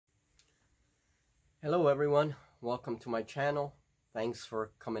Hello everyone, welcome to my channel. Thanks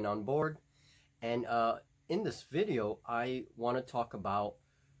for coming on board. And in this video I want to talk about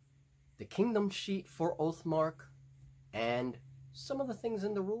the kingdom sheet for Oathmark and some of the things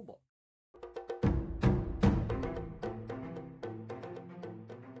in the rulebook.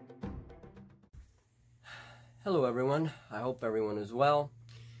 Hello everyone, I hope everyone is well.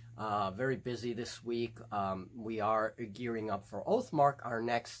 Very busy this week. We are gearing up for Oathmark, our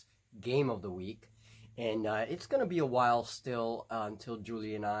next game of the week. And it's going to be a while still until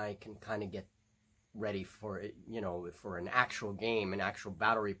Julie and I can kind of get ready for it, for an actual game, an actual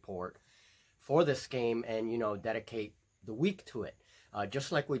battle report for this game, and, dedicate the week to it,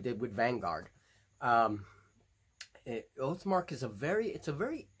 just like we did with Vanguard. Oathmark is a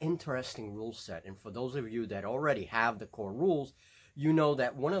very interesting rule set, and for those of you that already have the core rules, you know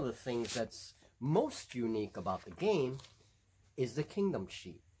that one of the things that's most unique about the game is the kingdom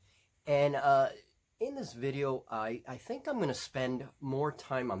sheet. And in this video, I think I'm going to spend more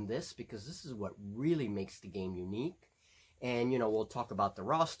time on this because this is what really makes the game unique. And, we'll talk about the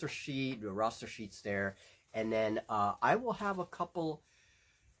roster sheet, the roster sheet's there. And then I will have a couple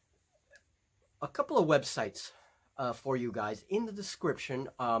of websites for you guys in the description.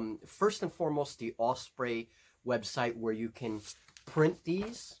 First and foremost, the Osprey website where you can print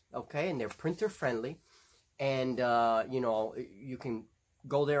these, okay? And they're printer friendly. And, you can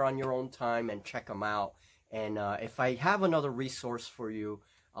go there on your own time and check them out. And if I have another resource for you,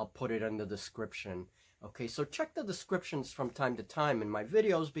 I'll put it in the description. Okay, so check the descriptions from time to time in my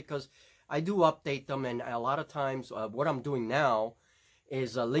videos because I do update them. And a lot of times what I'm doing now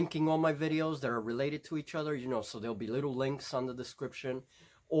is linking all my videos that are related to each other, so there'll be little links on the description.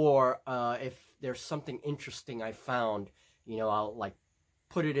 Or if there's something interesting I found, I'll like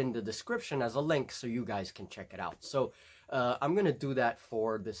put it in the description as a link so you guys can check it out. So I'm going to do that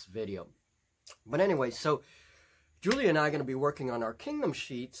for this video. But anyway, so Julie and I are going to be working on our kingdom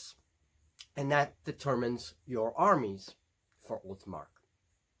sheets, and that determines your armies for Oathmark.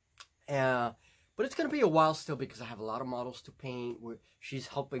 But it's going to be a while still because I have a lot of models to paint. She's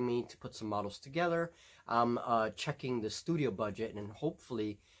helping me to put some models together. I'm checking the studio budget, and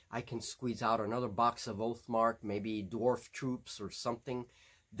hopefully I can squeeze out another box of Oathmark, maybe dwarf troops or something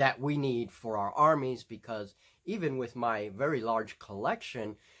that we need for our armies, because even with my very large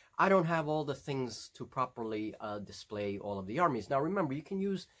collection, I don't have all the things to properly display all of the armies. Now remember, you can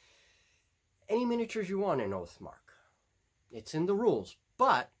use any miniatures you want in Oathmark. It's in the rules,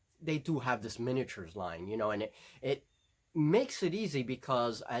 but they do have this miniatures line, and it makes it easy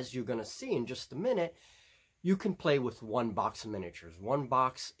because, as you're going to see in just a minute, you can play with one box of miniatures. One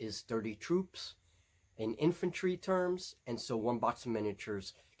box is 30 troops in infantry terms, and so one box of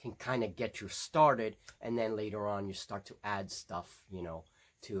miniatures can kind of get you started, and then later on you start to add stuff,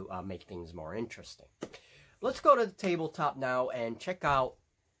 to make things more interesting. Let's go to the tabletop now and check out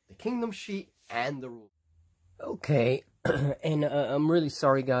the kingdom sheet and the rules. Okay, and I'm really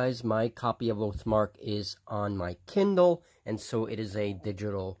sorry guys, my copy of Oathmark is on my Kindle, and so it is a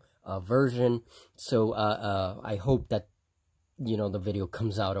digital version, so I hope that the video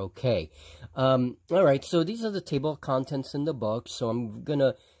comes out okay. Alright, so these are the table of contents in the book, so I'm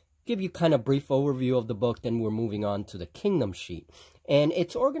gonna give you kind of brief overview of the book, then we're moving on to the kingdom sheet. And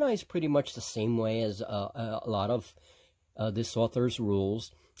it's organized pretty much the same way as a lot of this author's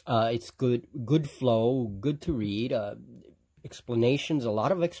rules. It's good flow, good to read, explanations, a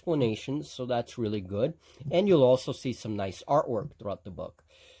lot of explanations, so that's really good. And you'll also see some nice artwork throughout the book.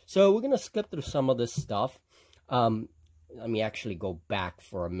 So we're going to skip through some of this stuff. Let me actually go back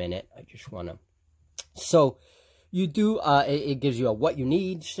for a minute. I just want to... So you do, it gives you a what you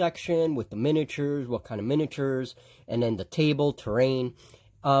need section with the miniatures, what kind of miniatures, and then the table, terrain.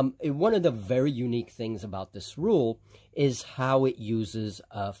 One of the very unique things about this rule is how it uses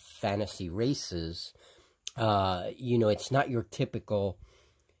fantasy races. It's not your typical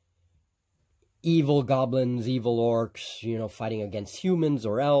evil goblins, evil orcs, fighting against humans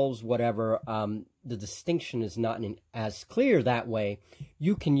or elves, whatever. The distinction is not as clear that way.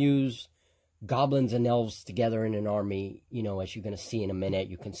 You can use goblins and elves together in an army, as you're going to see in a minute.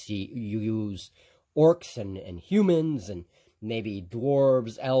 You use orcs and humans, and maybe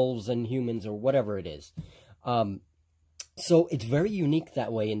dwarves, elves, and humans, or whatever it is. So it's very unique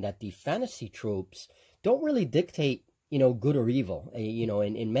that way, in that the fantasy tropes don't really dictate, good or evil.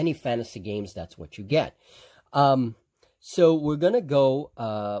 In many fantasy games, that's what you get. So we're going to go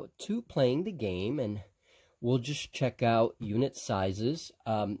to playing the game, and we'll just check out unit sizes.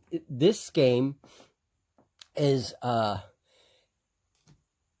 This game is,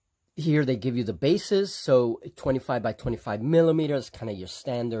 here they give you the bases, so 25 by 25 millimeters, kind of your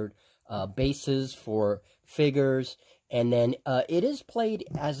standard bases for figures. And then it is played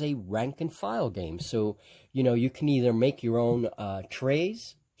as a rank and file game. So, you know, you can either make your own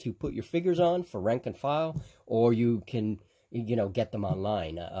trays to put your figures on for rank and file, or you can, you know, get them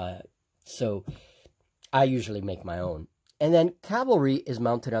online. So I usually make my own. And then cavalry is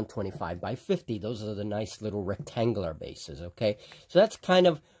mounted on 25 by 50. Those are the nice little rectangular bases, okay? So that's kind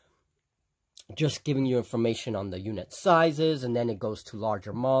of just giving you information on the unit sizes, and then it goes to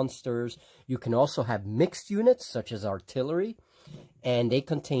larger monsters. You can also have mixed units, such as artillery, and they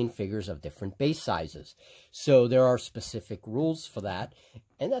contain figures of different base sizes. So there are specific rules for that,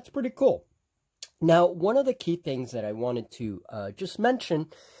 and that's pretty cool. Now, one of the key things that I wanted to just mention,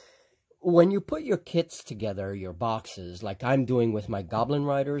 when you put your kits together, your boxes, like I'm doing with my Goblin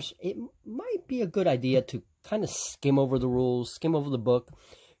Riders, it might be a good idea to kind of skim over the rules, skim over the book,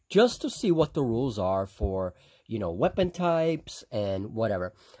 just to see what the rules are for, you know, weapon types and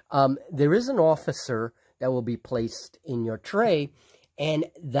whatever. There is an officer that will be placed in your tray, and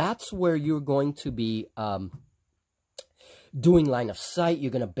that's where you're going to be doing line of sight. You're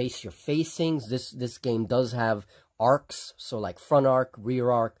going to base your facings. This game does have arcs, so like front arc,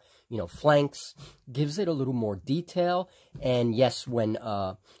 rear arc, you know, flanks, gives it a little more detail. And yes, when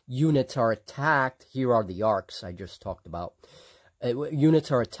units are attacked, here are the arcs I just talked about.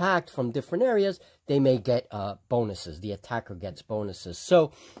 Units are attacked from different areas, they may get bonuses. The attacker gets bonuses.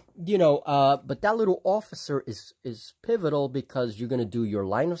 So, you know, but that little officer is pivotal, because you're going to do your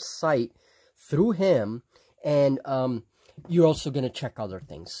line of sight through him, and you're also going to check other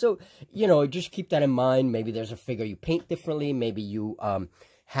things. So, you know, just keep that in mind. Maybe there's a figure you paint differently. Maybe you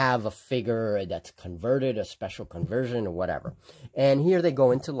have a figure that's converted, a special conversion or whatever. And here they go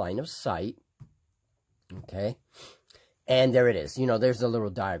into line of sight. Okay. And there it is. You know, there's a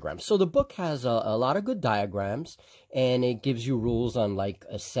little diagram. So the book has a lot of good diagrams, and it gives you rules on, like,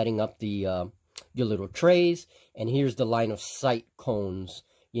 setting up the your little trays. And here's the line of sight cones,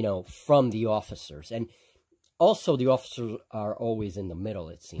 you know, from the officers. And also the officers are always in the middle,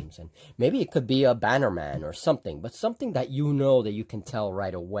 it seems. And maybe it could be a bannerman or something, but something that you know that you can tell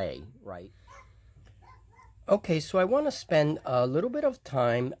right away, right? Okay, so I want to spend a little bit of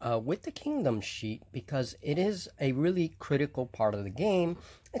time with the kingdom sheet, because it is a really critical part of the game.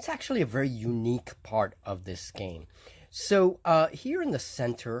 It's actually a very unique part of this game. So here in the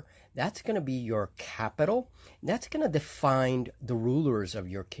center, that's going to be your capital. That's going to define the rulers of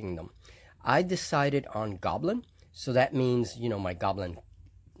your kingdom. I decided on goblin, so that means, you know, my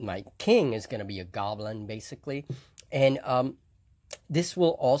king is going to be a goblin, basically. And this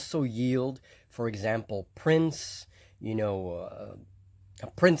will also yield, for example, prince, you know,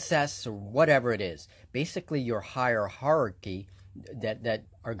 a princess, or whatever it is. Basically, your higher hierarchy that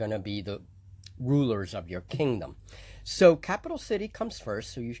are going to be the rulers of your kingdom. So capital city comes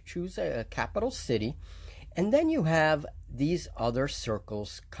first. So you choose a capital city, and then you have these other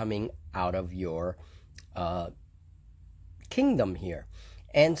circles coming out of your kingdom here.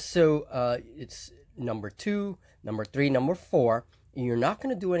 And so it's number 2, number 3, number 4. You're not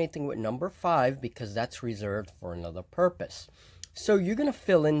going to do anything with number 5, because that's reserved for another purpose. So you're going to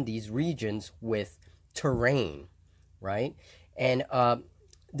fill in these regions with terrain, right? And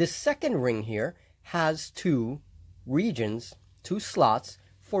this second ring here has 2 regions, 2 slots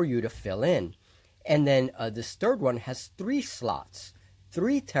for you to fill in. And then this third one has 3 slots,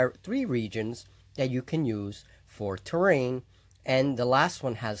 3 regions that you can use for terrain. And the last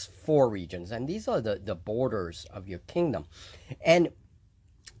one has 4 regions, and these are the borders of your kingdom. And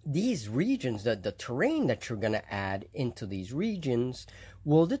these regions, the terrain that you're going to add into these regions,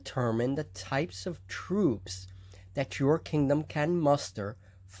 will determine the types of troops that your kingdom can muster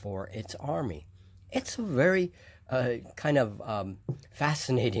for its army. It's a very kind of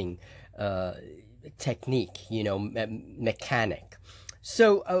fascinating technique, you know, mechanic.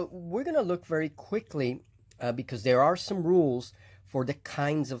 So we're going to look very quickly, because there are some rules for the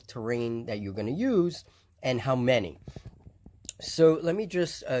kinds of terrain that you're going to use and how many. So let me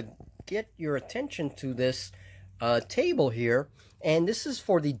just get your attention to this table here. And this is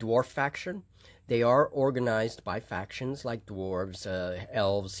for the dwarf faction. They are organized by factions like dwarves,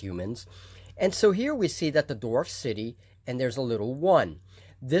 elves, humans. And so here we see that the dwarf city, and there's a little 1.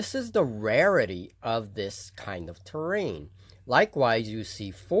 This is the rarity of this kind of terrain. Likewise, you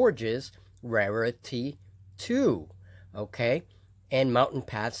see forges, rarity 2, okay? And mountain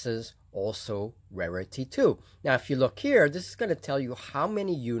passes, also rarity 2. Now, if you look here, this is going to tell you how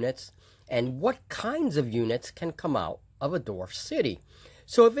many units and what kinds of units can come out of a dwarf city.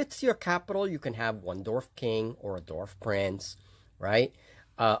 So if it's your capital, you can have 1 dwarf king or a dwarf prince, right?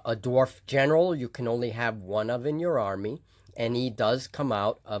 A dwarf general, you can only have 1 of in your army. and he does come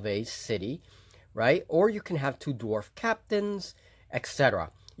out of a city, right? Or you can have 2 dwarf captains,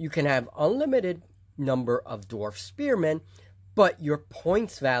 etc. You can have unlimited number of dwarf spearmen, but your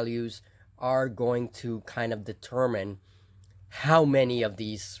points values are going to kind of determine how many of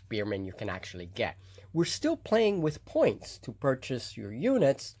these spearmen you can actually get. We're still playing with points to purchase your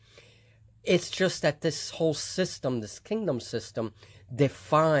units. It's just that this whole system, this kingdom system,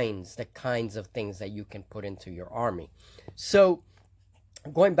 defines the kinds of things that you can put into your army. So,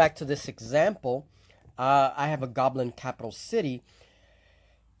 going back to this example, I have a goblin capital city.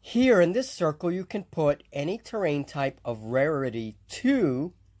 Here in this circle, you can put any terrain type of rarity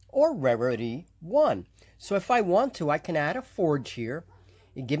 2 or rarity 1. So if I want to, I can add a forge here.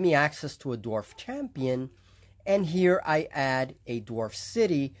 It give me access to a dwarf champion. And here I add a dwarf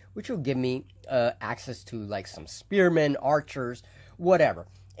city, which will give me access to like some spearmen, archers, whatever.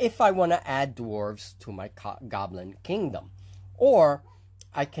 If I want to add dwarves to my goblin kingdom. Or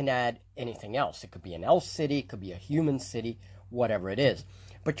I can add anything else. It could be an elf city, it could be a human city, whatever it is.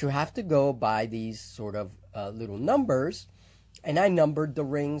 But you have to go by these sort of little numbers. And I numbered the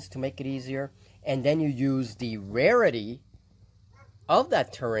rings to make it easier. And then you use the rarity of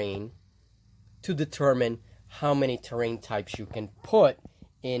that terrain to determine how many terrain types you can put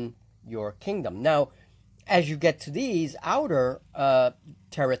in your kingdom. Now, as you get to these outer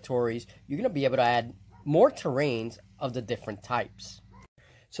territories, you're going to be able to add more terrains of the different types.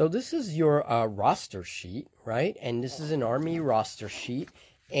 So this is your roster sheet, right? And this is an army roster sheet.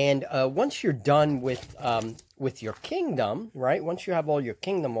 And once you're done with your kingdom, right? Once you have all your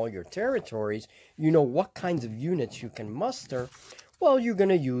kingdom, all your territories, you know what kinds of units you can muster. Well, you're going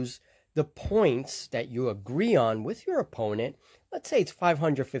to use the points that you agree on with your opponent. Let's say it's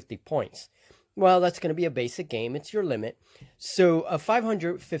 550 points. Well, that's going to be a basic game. It's your limit. So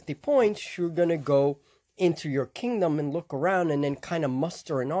 550 points, you're going to go into your kingdom and look around and then kind of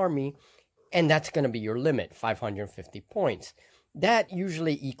muster an army. And that's going to be your limit, 550 points. That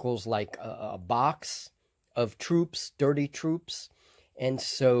usually equals like a box of troops, dirty troops. And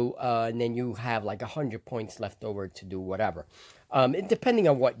so, and then you have like 100 points left over to do whatever. Depending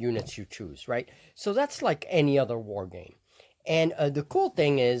on what units you choose, right? So that's like any other war game. And the cool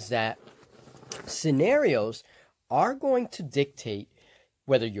thing is that scenarios are going to dictate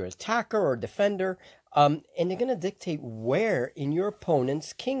whether you're attacker or defender. And they're going to dictate where in your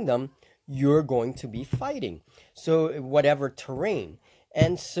opponent's kingdom you're going to be fighting. So whatever terrain.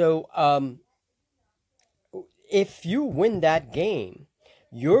 And so if you win that game,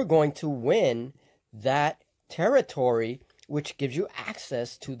 you're going to win that territory, which gives you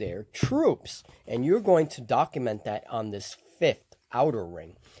access to their troops. And you're going to document that on this 5th outer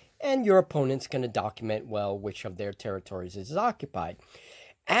ring. And your opponent's going to document, well, which of their territories is occupied.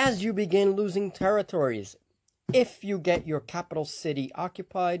 As you begin losing territories, if you get your capital city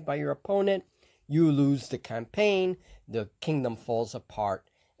occupied by your opponent, you lose the campaign, the kingdom falls apart,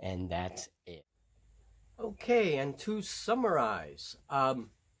 and that's it. Okay, and to summarize,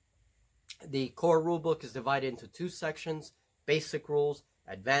 the core rulebook is divided into 2 sections, basic rules,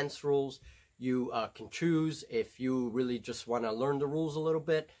 advanced rules. You can choose if you really just want to learn the rules a little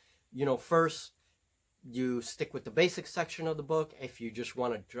bit. You know, first, you stick with the basic section of the book. If you just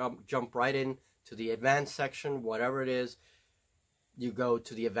want to jump right in to the advanced section, whatever it is, you go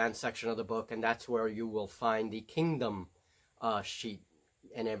to the advanced section of the book, and that's where you will find the kingdom sheet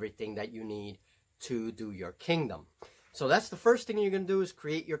and everything that you need to do your kingdom. So that's the first thing you're going to do, is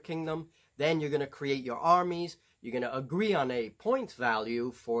create your kingdom. Then you're going to create your armies. You're going to agree on a points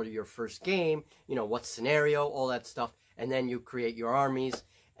value for your first game, you know, what scenario, all that stuff. And then you create your armies,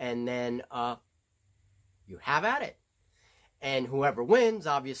 and then you have at it. And whoever wins,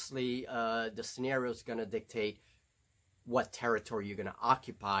 obviously, the scenario is going to dictate what territory you're going to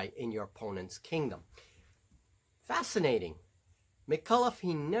occupy in your opponent's kingdom. Fascinating. McCullough,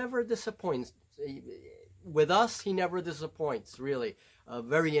 he never disappoints. With us, he never disappoints, really. A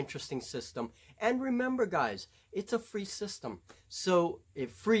very interesting system. And remember, guys, it's a free system. So,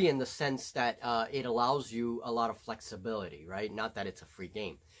 free in the sense that it allows you a lot of flexibility, right? Not that it's a free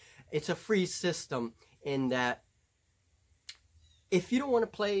game. It's a free system in that if you don't want to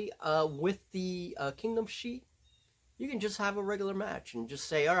play with the kingdom sheet, you can just have a regular match and just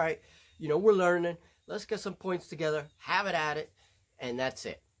say, all right, you know, we're learning. Let's get some points together, have it at it, and that's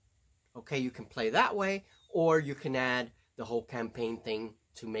it. Okay, you can play that way, or you can add the whole campaign thing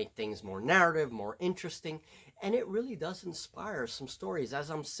to make things more narrative, more interesting. And it really does inspire some stories.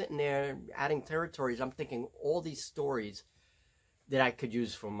 As I'm sitting there adding territories, I'm thinking all these stories that I could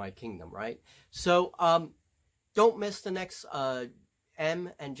use for my kingdom, right? So don't miss the next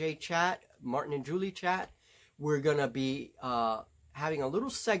M and J chat, Martin and Julie chat. we're going to be having a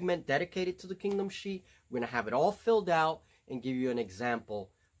little segment dedicated to the Kingdom sheet. We're going to have it all filled out and give you an example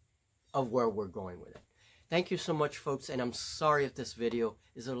of where we're going with it. Thank you so much, folks, and I'm sorry if this video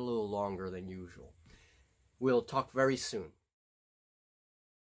is a little longer than usual. We'll talk very soon.